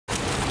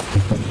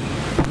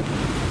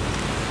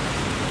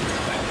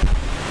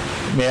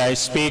May I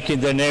speak in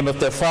the name of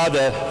the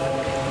Father,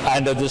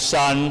 and of the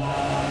Son,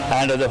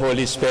 and of the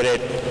Holy Spirit.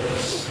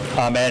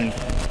 Amen.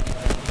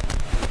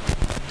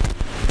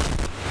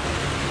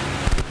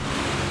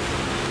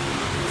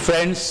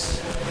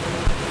 Friends,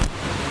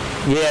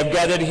 we have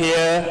gathered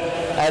here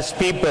as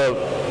people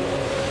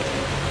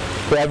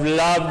who have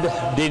loved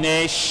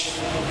Dinesh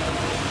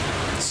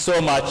so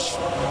much,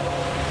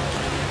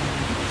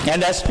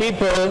 and as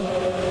people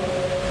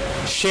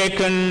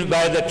shaken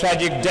by the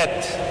tragic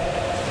death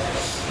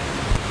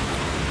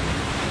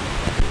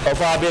of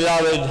our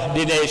beloved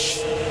Dinesh,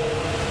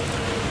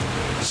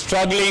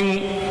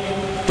 struggling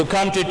to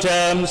come to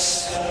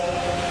terms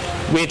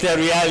with the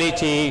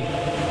reality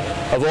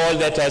of all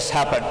that has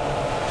happened.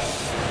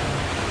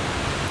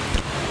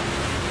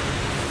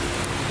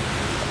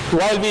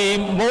 While we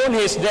mourn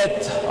his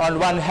death on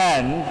one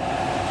hand,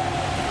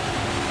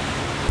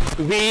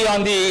 we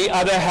on the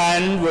other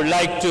hand would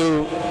like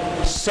to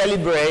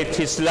celebrate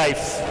his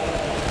life,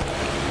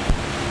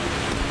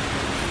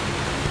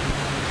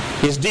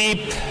 his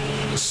deep,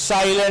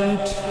 silent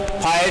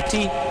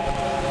piety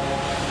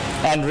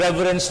and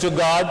reverence to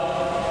God.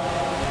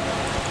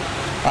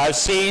 I've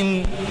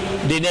seen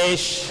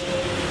Dinesh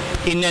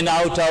in and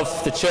out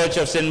of the Church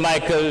of St.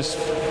 Michael's,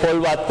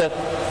 Polvatta,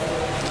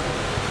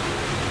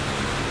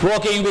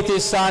 walking with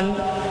his son,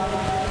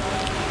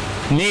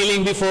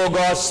 kneeling before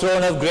God's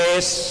throne of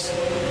grace,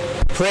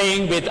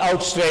 praying with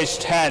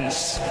outstretched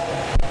hands.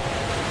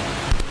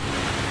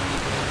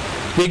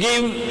 We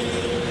give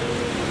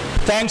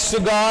thanks to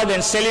God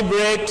and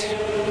celebrate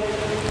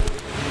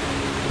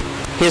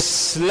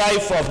his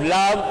life of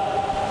love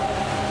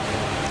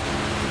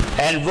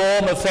and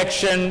warm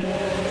affection,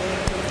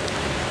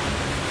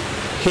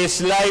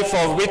 his life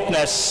of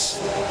witness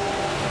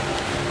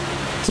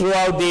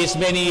throughout these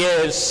many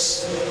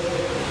years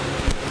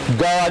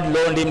God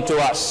loaned him to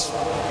us.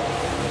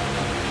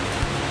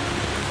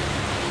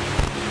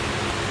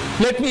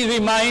 Let me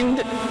remind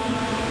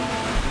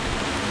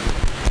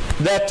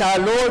that our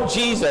Lord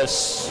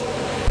Jesus,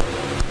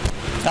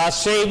 our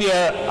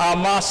Savior, our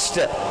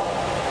Master,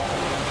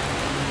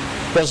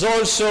 was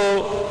also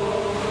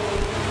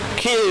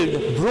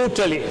killed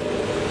brutally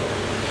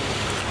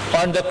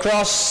on the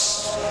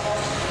cross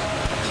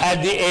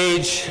at the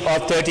age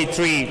of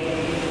 33.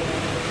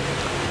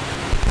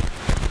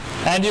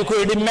 And you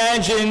could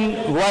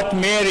imagine what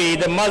Mary,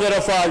 the mother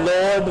of our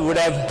Lord, would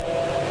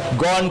have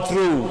gone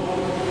through.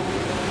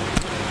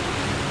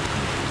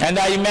 And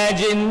I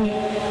imagine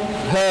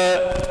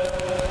her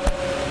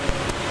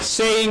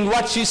saying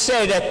what she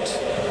said at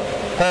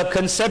her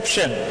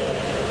conception: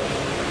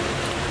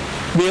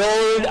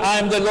 "Behold, I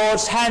am the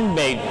Lord's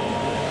handmaid.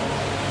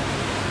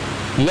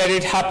 Let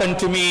it happen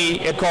to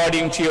me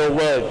according to your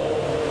word."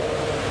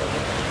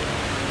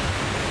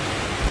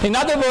 In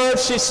other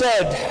words, she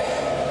said,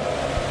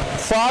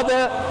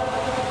 "Father,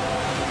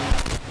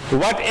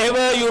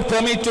 whatever you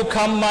permit to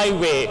come my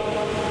way,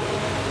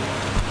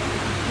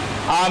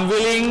 I'm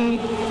willing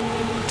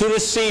to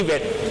receive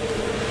it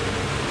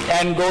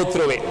and go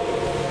through it."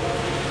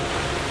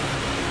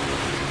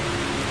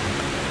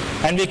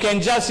 And we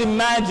can just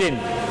imagine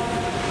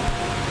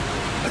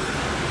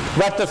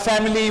what the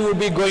family would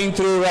be going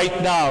through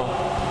right now,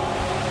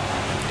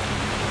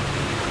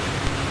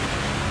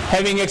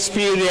 having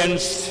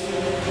experienced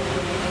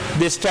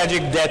this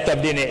tragic death of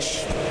Dinesh.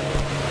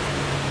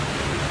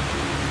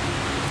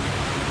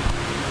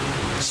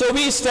 So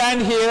we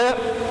stand here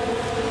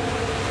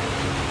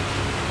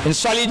in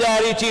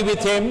solidarity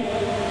with him,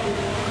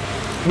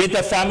 with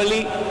the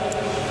family,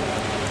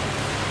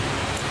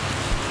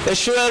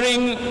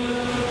 assuring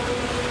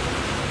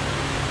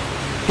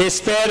his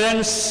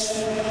parents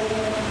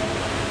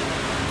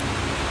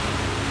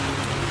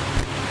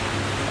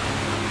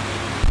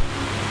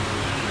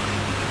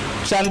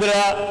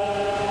Chandra,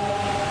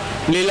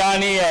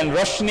 Lilani and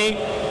Roshni,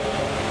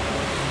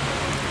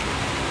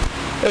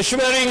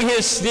 assuring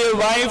his dear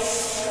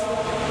wife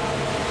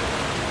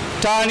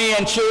Tani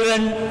and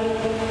children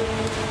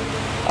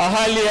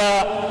Ahalya,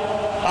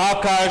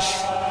 Akash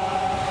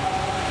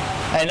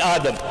and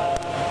Adam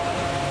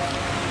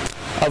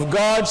of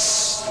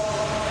God's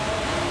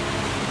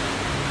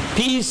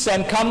peace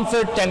and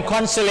comfort and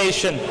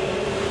consolation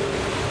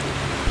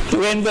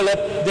to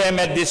envelop them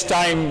at this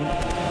time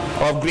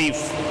of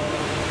grief.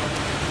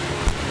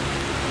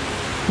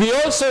 We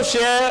also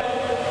share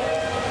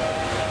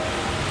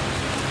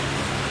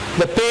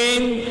the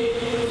pain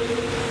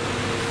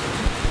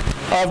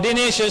of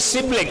Dinesh's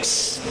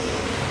siblings,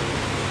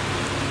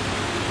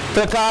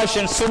 Prakash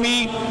and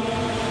Sumi,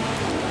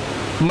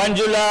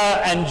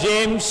 Manjula and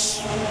James,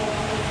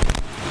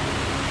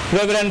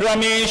 Reverend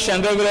Ramesh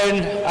and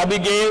Reverend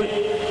Abigail,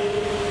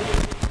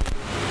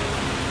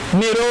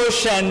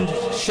 Nirosh and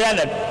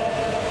Shannon,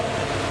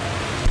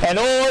 and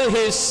all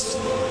his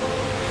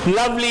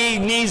lovely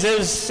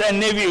nieces and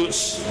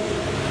nephews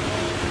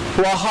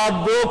who are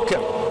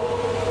heartbroken,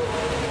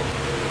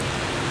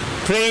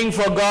 praying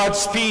for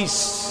God's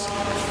peace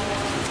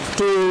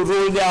to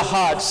rule their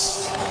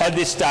hearts at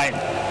this time.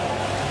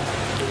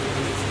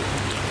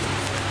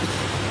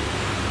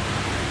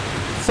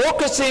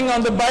 focusing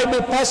on the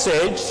Bible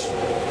passage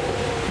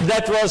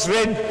that was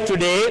read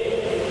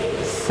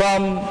today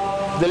from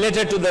the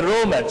letter to the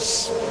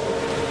Romans,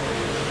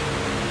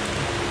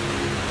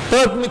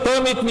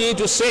 permit me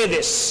to say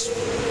this.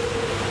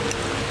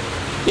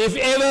 If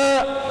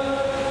ever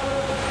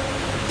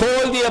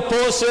Paul the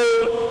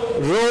Apostle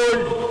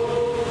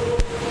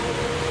rode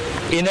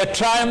in a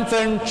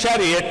triumphant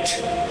chariot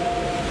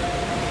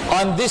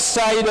on this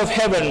side of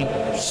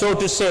heaven, so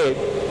to say,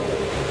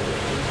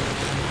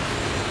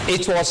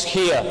 it was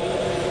here.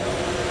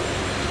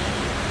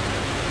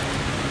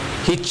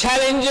 He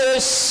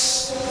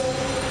challenges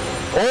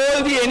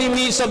all the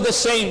enemies of the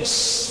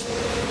saints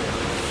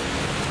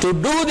to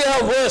do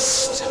their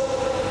worst,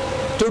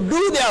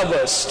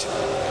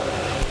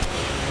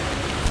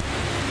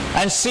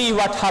 and see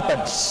what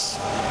happens.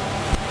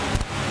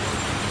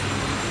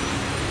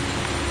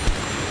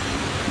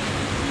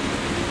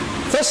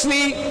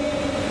 Firstly,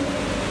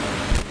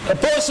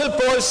 Apostle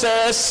Paul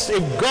says,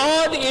 if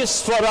God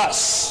is for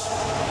us,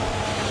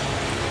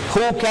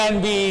 who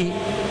can be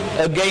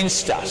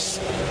against us?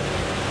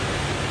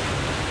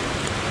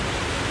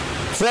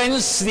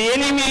 Friends, the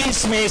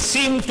enemies may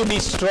seem to be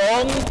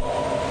strong.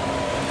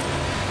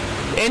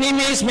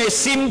 Enemies may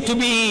seem to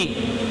be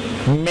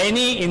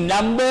many in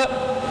number.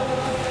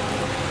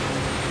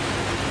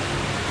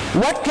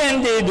 What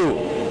can they do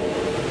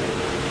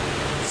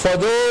for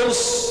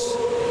those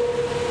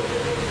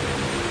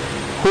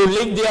who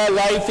live their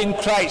life in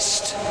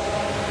Christ?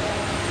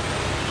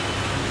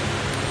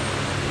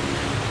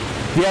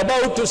 We are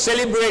about to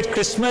celebrate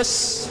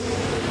Christmas,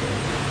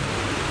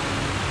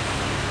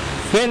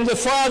 when the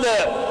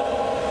Father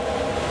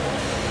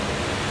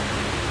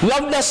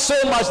loved us so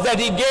much that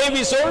He gave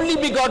His only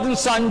begotten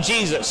Son,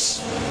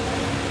 Jesus,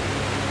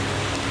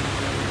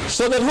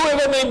 so that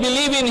whoever may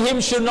believe in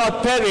Him should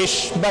not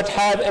perish but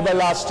have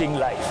everlasting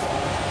life.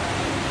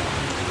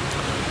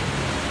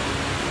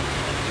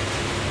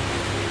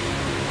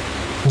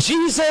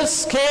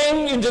 Jesus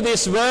came into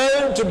this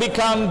world to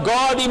become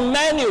God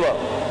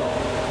Emmanuel,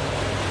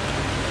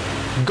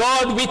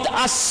 God with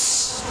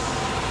us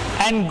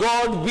and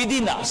God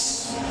within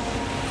us.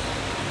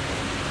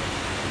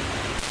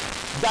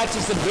 That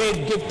is the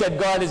great gift that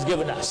God has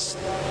given us.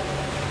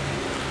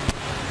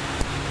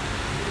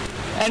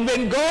 And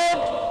when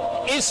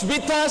God is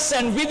with us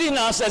and within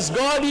us as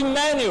God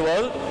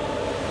Emmanuel,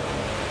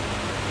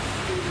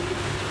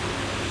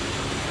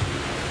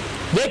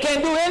 they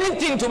can do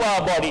anything to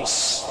our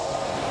bodies.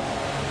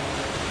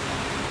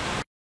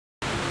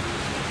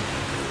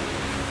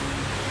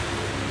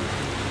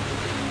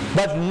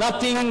 But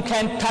nothing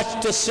can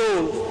touch the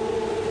soul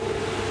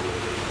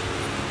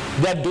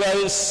that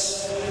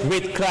dwells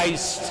with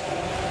Christ,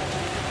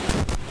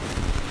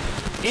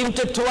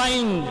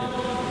 intertwined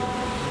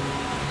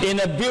in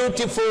a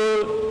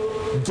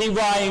beautiful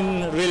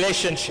divine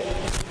relationship.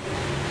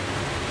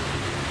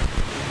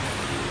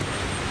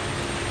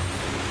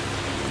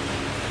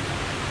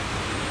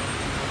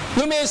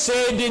 You may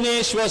say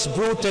Dinesh was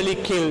brutally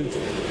killed.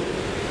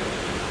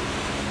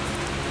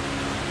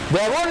 They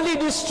have only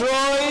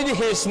destroyed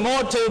his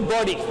mortal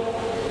body,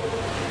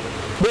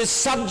 which is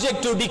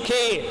subject to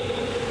decay.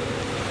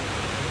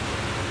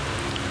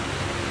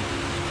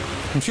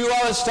 In a few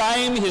hours'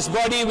 time, his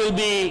body will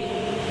be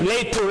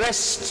laid to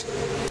rest,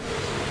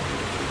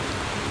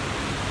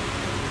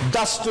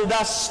 dust to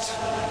dust,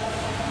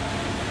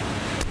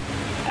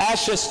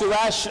 ashes to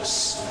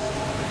ashes.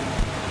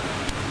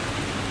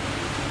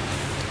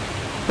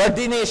 But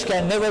Dinesh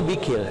can never be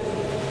killed.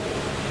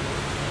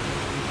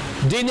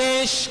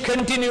 Dinesh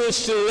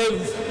continues to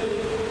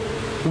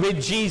live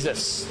with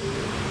Jesus.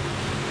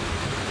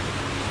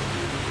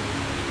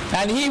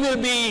 And he will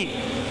be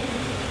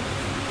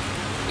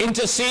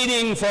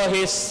interceding for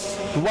his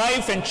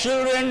wife and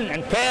children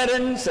and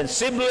parents and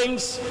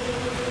siblings.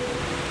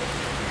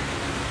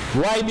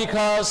 Why?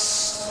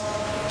 Because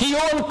he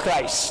owned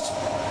Christ,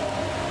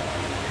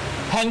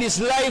 and his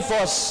life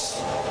was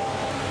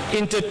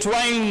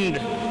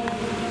intertwined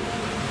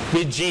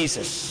with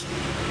Jesus.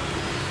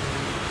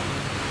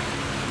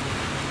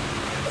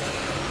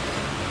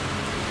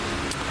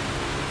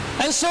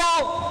 And so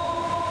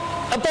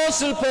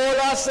Apostle Paul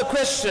asks the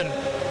question,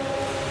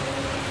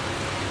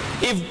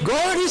 if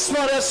God is for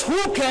us,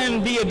 who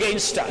can be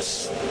against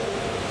us?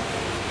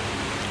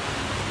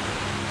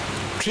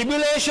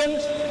 Tribulation,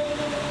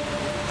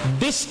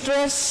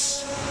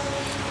 distress,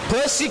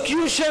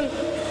 persecution,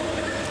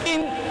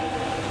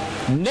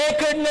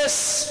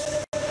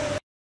 nakedness,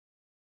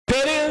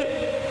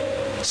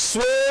 peril,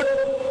 sword,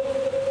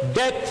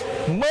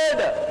 death,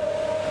 murder.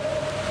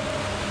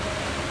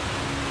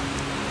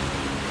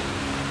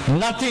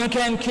 Nothing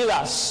can kill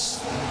us.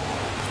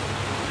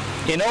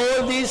 In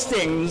all these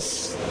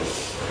things,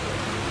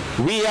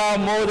 we are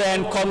more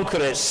than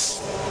conquerors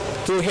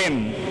through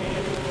Him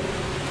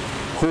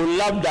who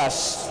loved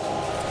us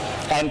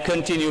and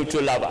continue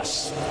to love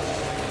us.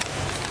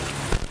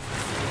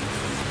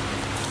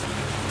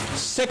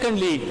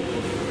 Secondly,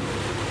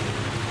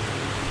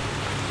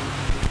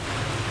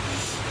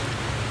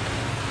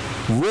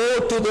 woe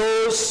to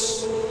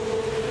those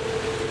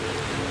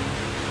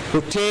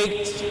to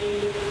take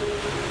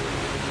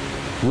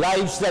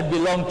lives that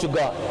belong to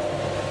God.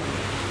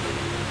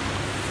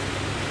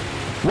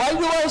 Why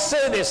do I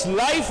say this?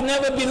 Life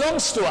never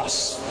belongs to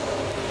us.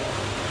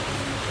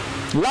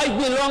 Life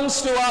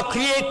belongs to our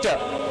Creator.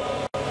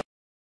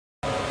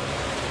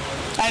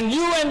 And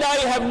you and I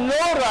have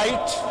no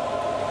right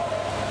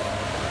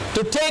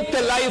to take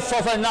the life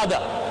of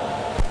another.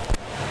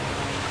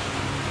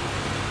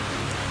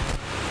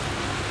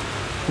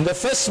 In the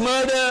first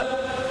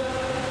murder,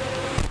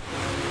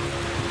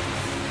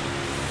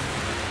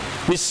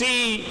 we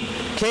see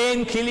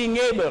Cain killing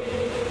Abel.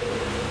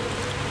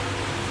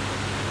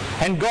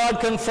 And God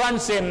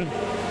confronts him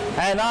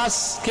and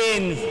asks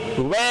Cain,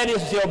 where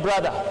is your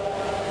brother?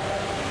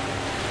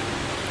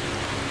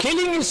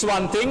 Killing is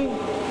one thing.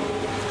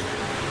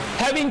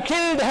 Having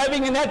killed,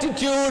 having an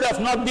attitude of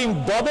not being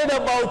bothered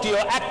about your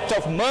act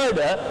of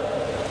murder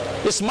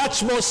is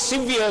much more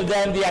severe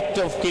than the act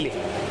of killing.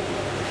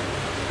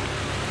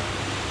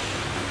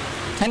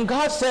 And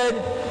God said,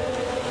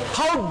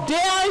 how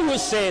dare you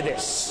say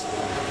this?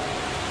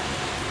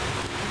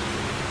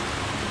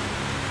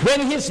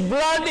 When his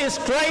blood is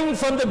crying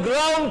from the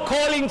ground,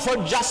 calling for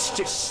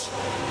justice.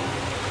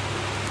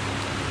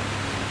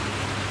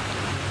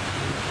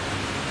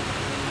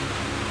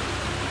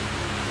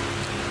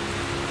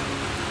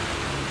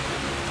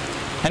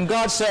 And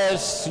God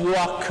says, you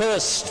are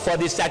cursed for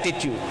this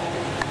attitude.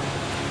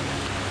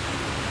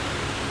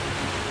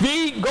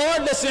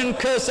 God doesn't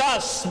curse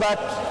us, but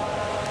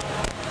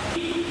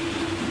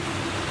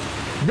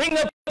bring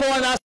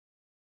upon us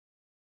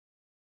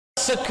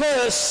a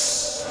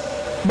curse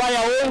by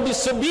our own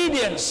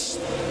disobedience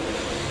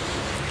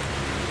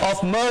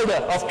of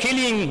murder, of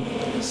killing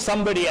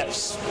somebody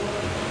else.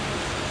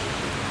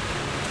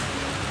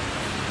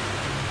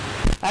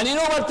 And you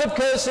know what the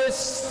curse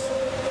is?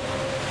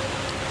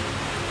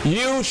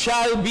 You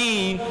shall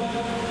be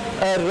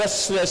a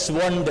restless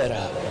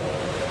wanderer.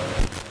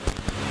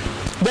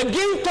 The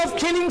guilt of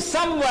killing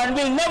someone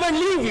will never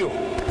leave you.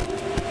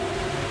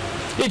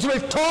 It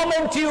will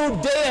torment you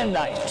day and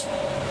night.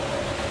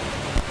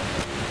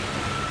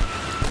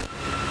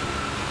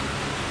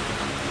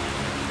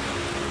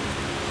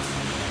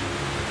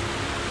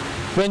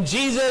 When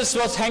Jesus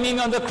was hanging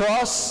on the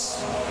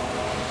cross,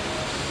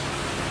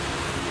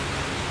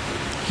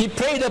 he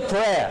prayed a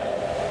prayer.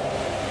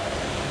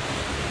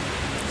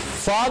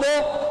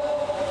 Father,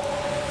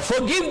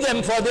 forgive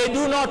them, for they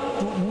do not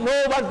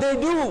know what they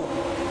do.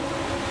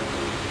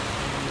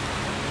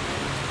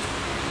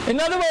 In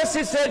other words,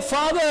 he said,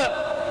 Father,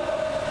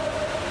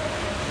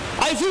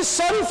 I feel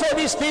sorry for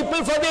these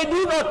people, for they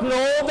do not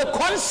know the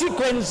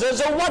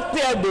consequences of what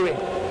they are doing.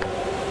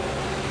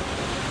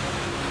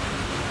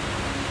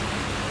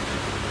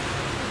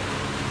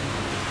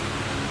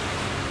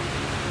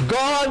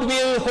 God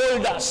will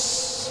hold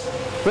us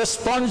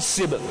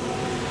responsible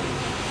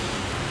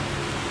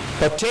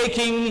for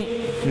taking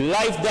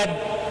life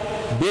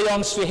that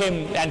belongs to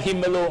him and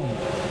him alone.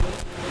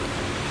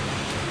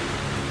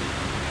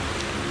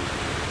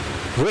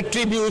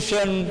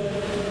 Retribution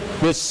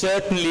will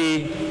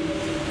certainly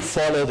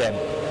follow them.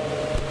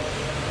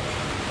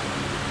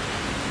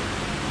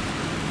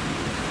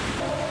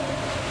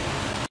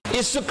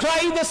 Is to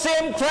cry the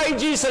same cry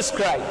Jesus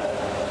cried.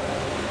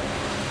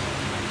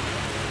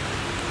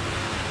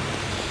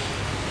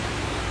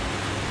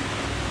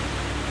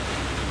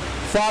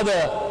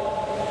 Father,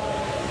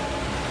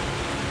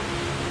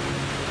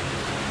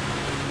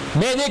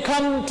 may they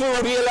come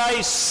to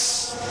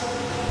realize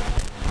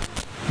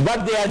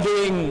what they are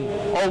doing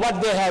or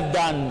what they have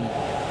done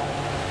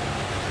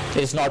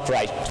is not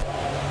right.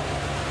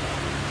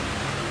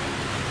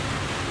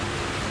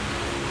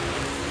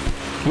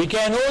 We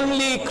can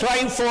only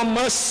cry for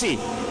mercy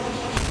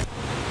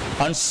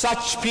on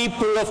such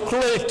people of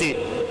cruelty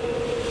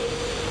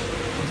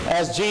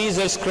as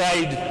Jesus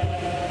cried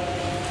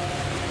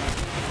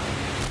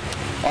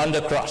on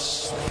the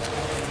cross.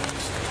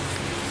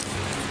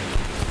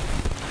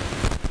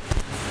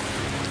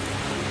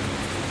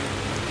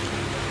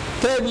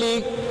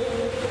 Thirdly,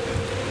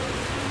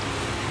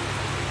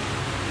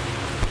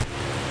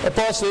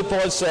 Apostle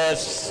Paul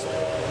says,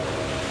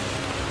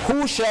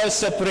 who shall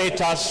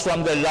separate us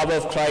from the love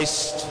of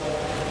Christ?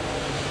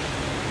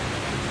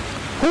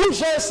 Who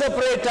shall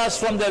separate us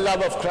from the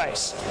love of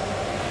Christ?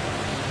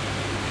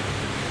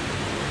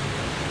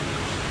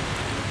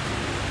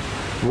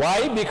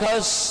 Why?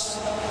 Because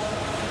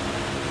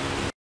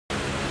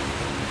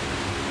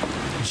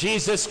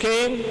Jesus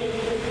came,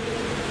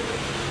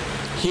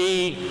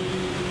 he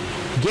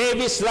gave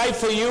his life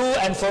for you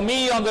and for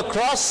me on the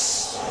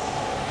cross,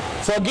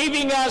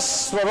 forgiving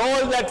us for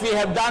all that we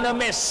have done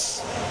amiss.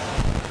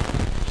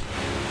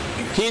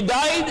 He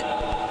died,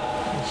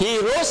 he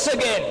rose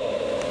again.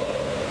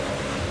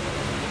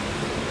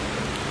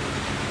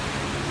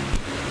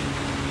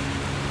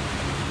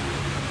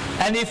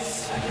 And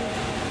if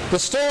the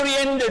story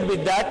ended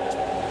with that,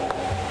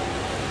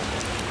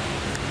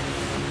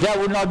 there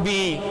would not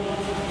be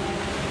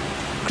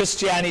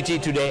Christianity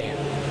today.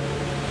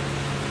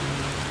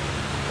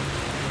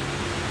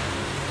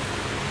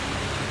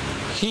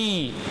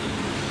 He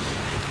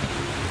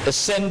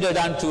ascended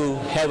unto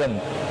heaven,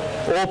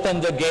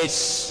 opened the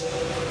gates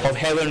of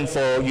heaven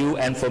for you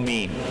and for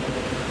me.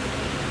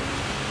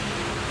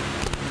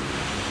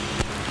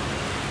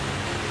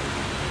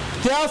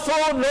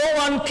 Therefore, no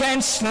one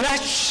can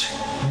snatch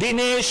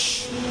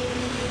Dinesh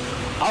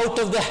out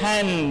of the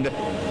hand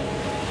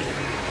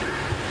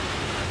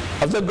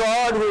of the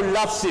God who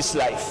loves his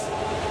life.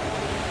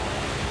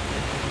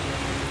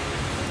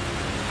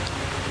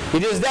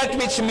 It is that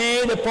which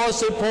made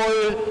Apostle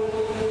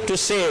Paul to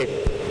say,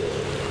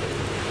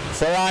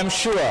 for I am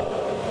sure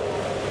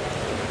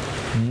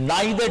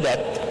neither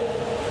death,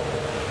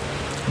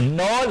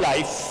 nor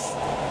life,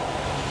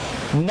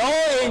 nor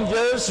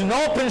angels,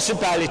 nor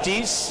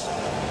principalities,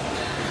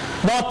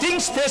 nor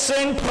things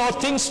present, nor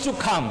things to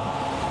come,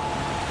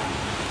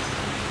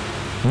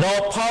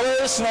 nor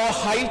powers, nor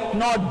height,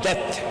 nor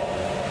depth.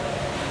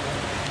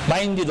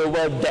 Mind you the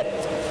word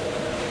depth.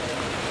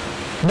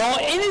 Nor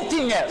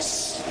anything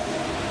else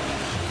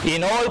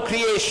in all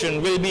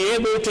creation will be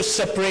able to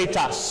separate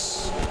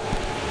us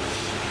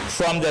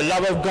from the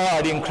love of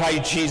God in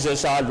Christ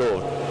Jesus our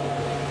Lord.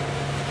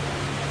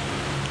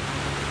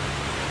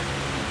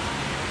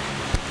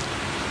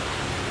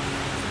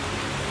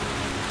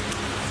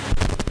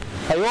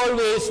 I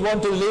always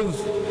want to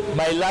live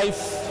my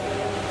life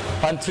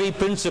on three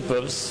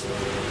principles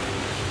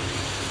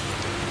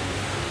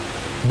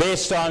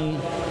based on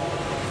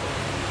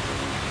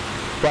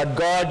what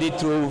God did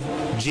through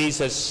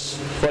Jesus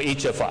for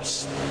each of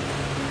us.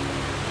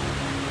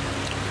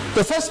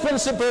 The first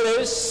principle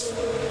is,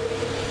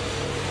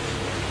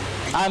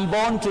 I'm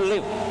born to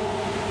live.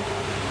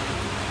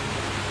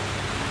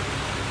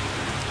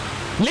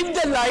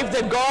 Live the life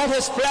that God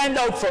has planned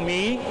out for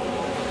me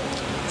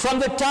from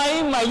the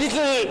time my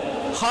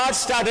little heart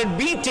started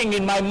beating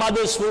in my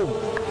mother's womb.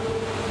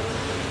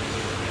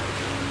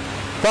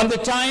 From the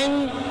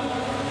time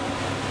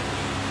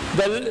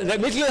the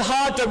little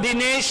heart of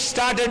Dinesh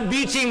started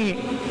beating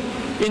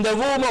in the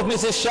womb of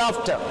Mrs.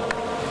 Schaffter,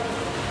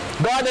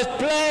 God has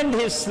planned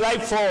his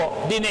life for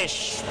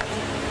Dinesh.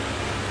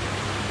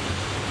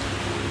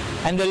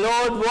 And the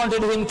Lord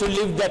wanted him to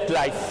live that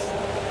life.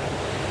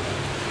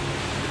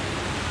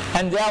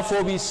 And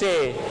therefore we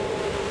say,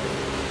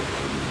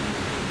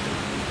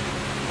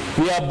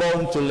 we are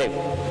born to live.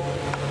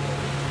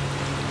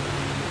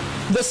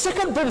 The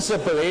second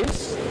principle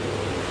is,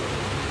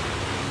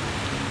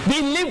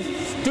 we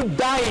live to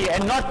die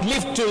and not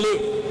live to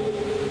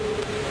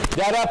live.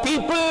 There are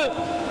people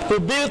who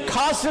build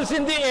castles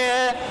in the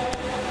air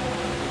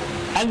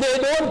and they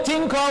don't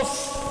think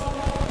of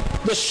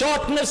the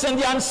shortness and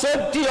the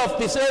uncertainty of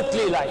this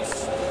earthly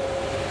life.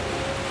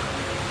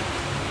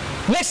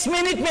 Next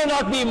minute may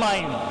not be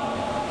mine.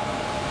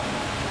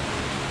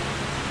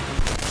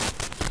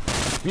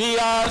 We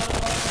are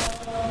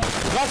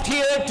not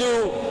here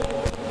to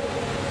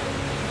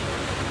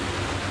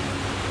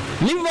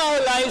live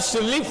our lives to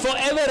live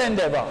forever and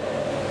ever.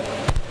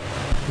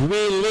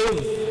 We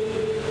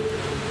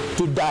live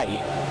to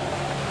die.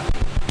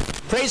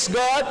 Praise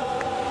God,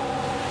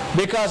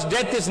 because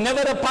death is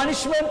never a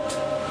punishment.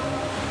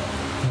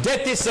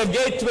 Death is a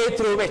gateway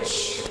through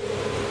which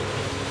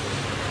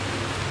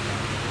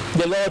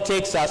the Lord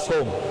takes us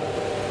home.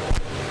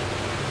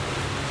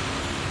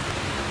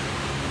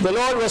 The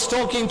Lord was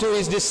talking to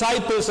his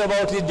disciples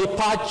about his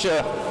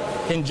departure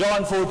in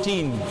John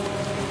 14.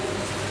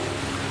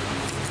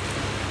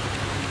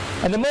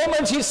 And the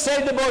moment he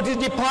said about his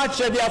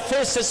departure, their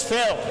faces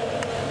fell.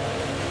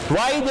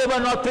 Why? They were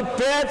not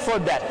prepared for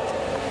that.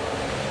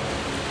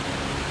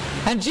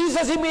 And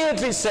Jesus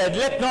immediately said,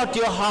 let not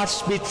your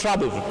hearts be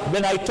troubled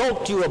when I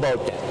talk to you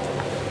about that.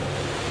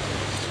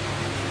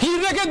 He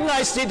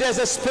recognized it as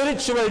a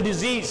spiritual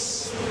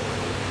disease.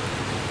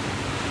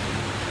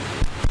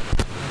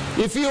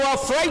 If you are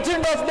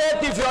frightened of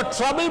death, if you are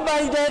troubled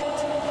by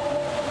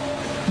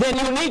death, then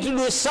you need to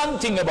do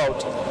something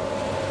about it.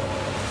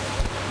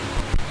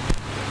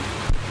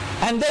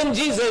 And then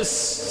Jesus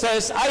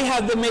says, I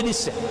have the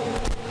medicine.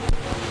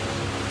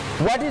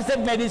 What is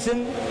that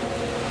medicine?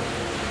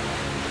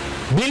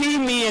 Believe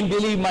me and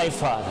believe my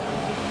Father.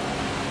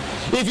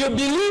 If you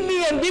believe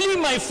me and believe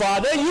my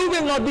Father, you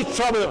will not be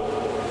troubled.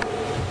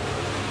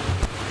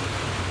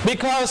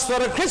 Because for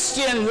a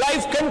Christian,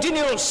 life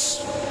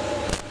continues.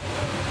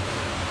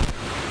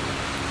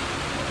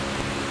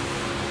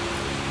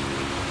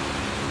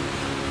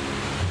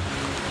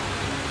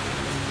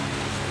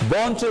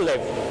 Born to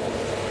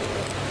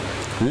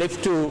live,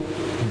 live to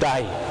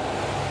die.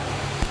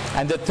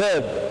 And the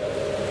third,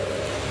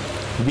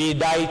 we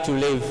die to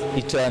live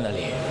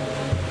eternally.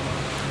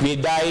 We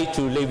die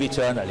to live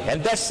eternally.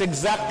 And that's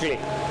exactly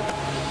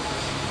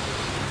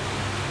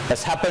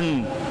has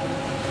happened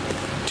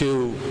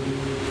to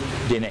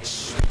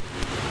Dinesh.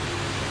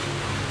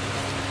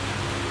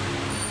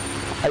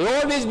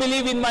 I always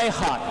believe in my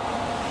heart,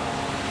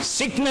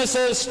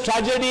 sicknesses,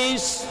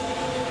 tragedies,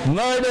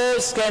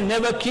 murders can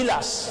never kill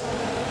us.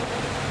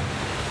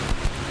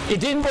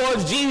 It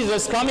involves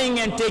Jesus coming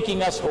and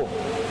taking us home.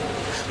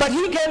 But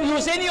he can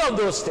use any of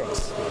those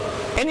things,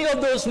 any of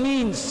those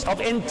means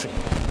of entry.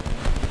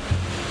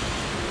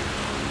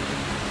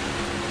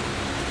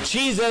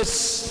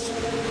 Jesus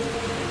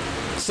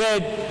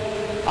said,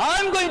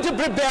 I'm going to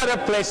prepare a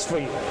place for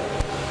you.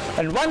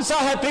 And once I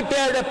have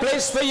prepared a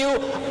place for you,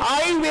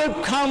 I will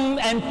come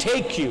and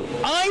take you.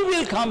 I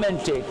will come and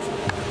take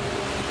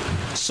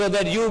you, so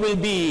that you will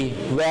be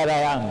where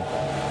I am.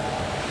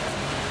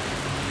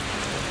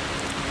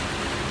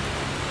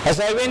 As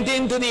I went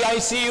into the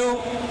ICU,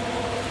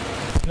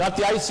 not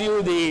the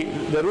ICU,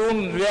 the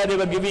room where they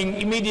were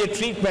giving immediate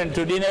treatment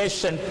to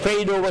Dinesh, and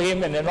prayed over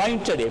him and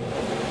anointed him,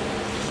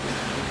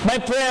 my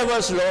prayer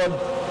was, Lord,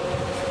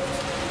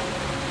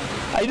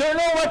 I don't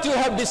know what you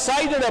have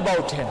decided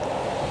about him,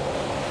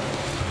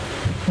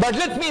 but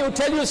let me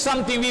tell you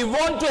something. We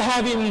want to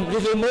have him a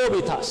little more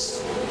with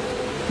us.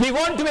 We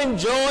want to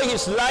enjoy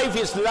his life,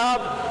 his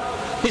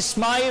love, his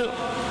smile.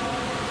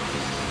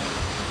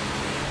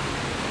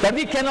 But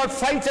we cannot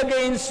fight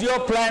against your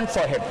plan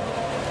for him.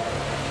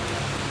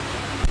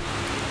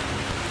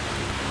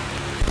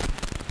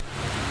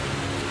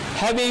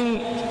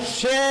 Having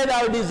shared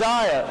our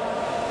desire,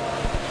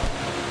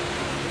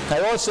 I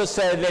also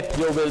said, let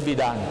your will be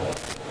done.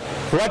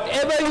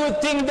 Whatever you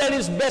think that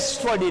is best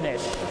for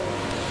Dinesh,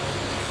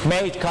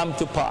 may it come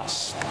to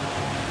pass.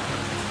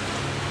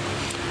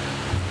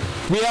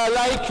 We are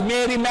like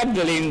Mary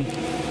Magdalene,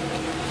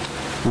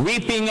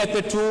 weeping at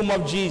the tomb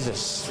of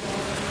Jesus.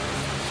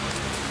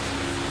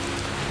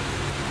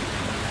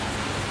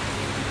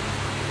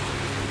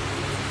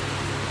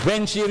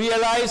 When she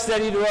realized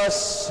that it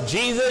was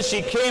Jesus,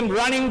 she came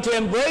running to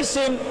embrace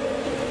him.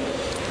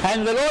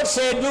 And the Lord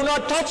said, do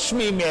not touch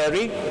me,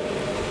 Mary.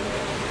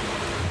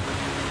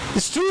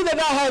 It's true that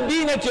I have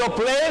been at your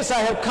place, I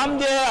have come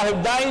there, I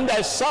have dined, I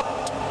have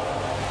supped.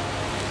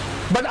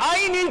 But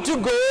I need to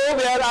go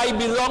where I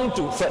belong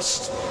to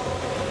first.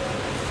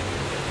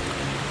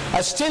 I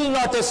still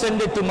not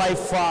ascended to my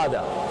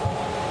Father.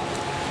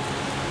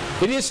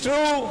 It is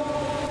true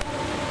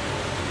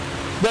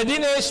that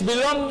Dinesh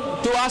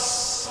belonged to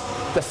us,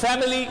 the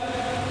family,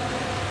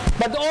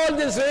 but all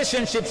these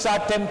relationships are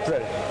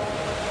temporary.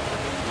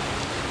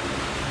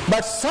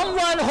 But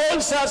someone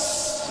holds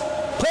us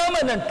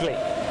permanently,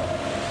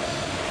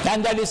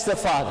 and that is the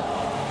Father.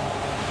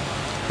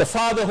 The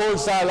Father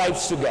holds our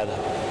lives together.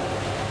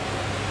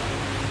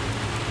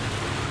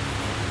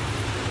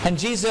 And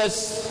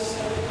Jesus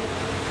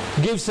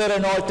gives her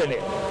an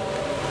alternate.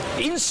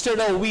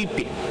 Instead of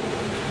weeping,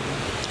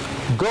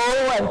 go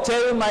and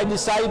tell my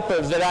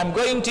disciples that I'm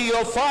going to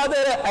your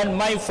Father and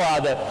my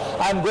Father.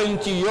 I'm going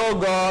to your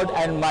God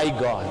and my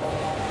God.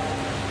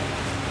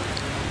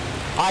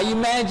 I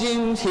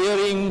imagine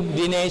hearing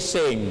Dinesh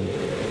saying,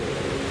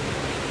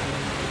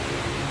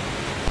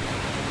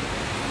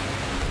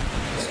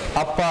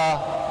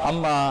 Appa,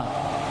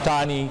 Amma,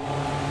 Tani,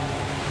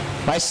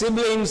 my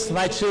siblings,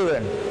 my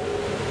children,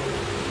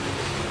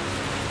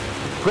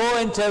 go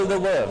and tell the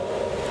world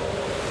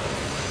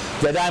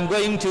that I'm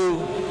going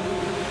to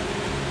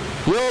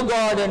your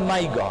God and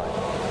my God.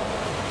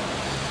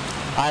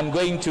 I'm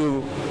going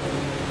to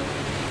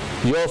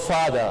your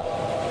Father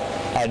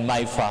and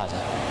my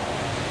Father.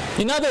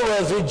 In other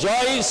words,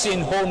 rejoice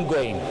in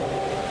homegoing.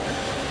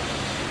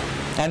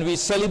 And we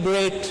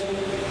celebrate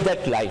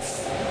that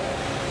life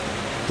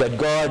that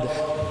God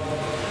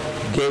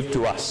gave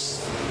to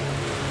us.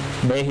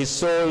 May his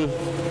soul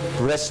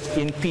rest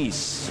in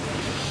peace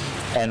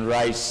and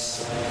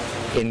rise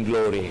in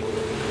glory.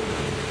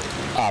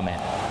 Amen.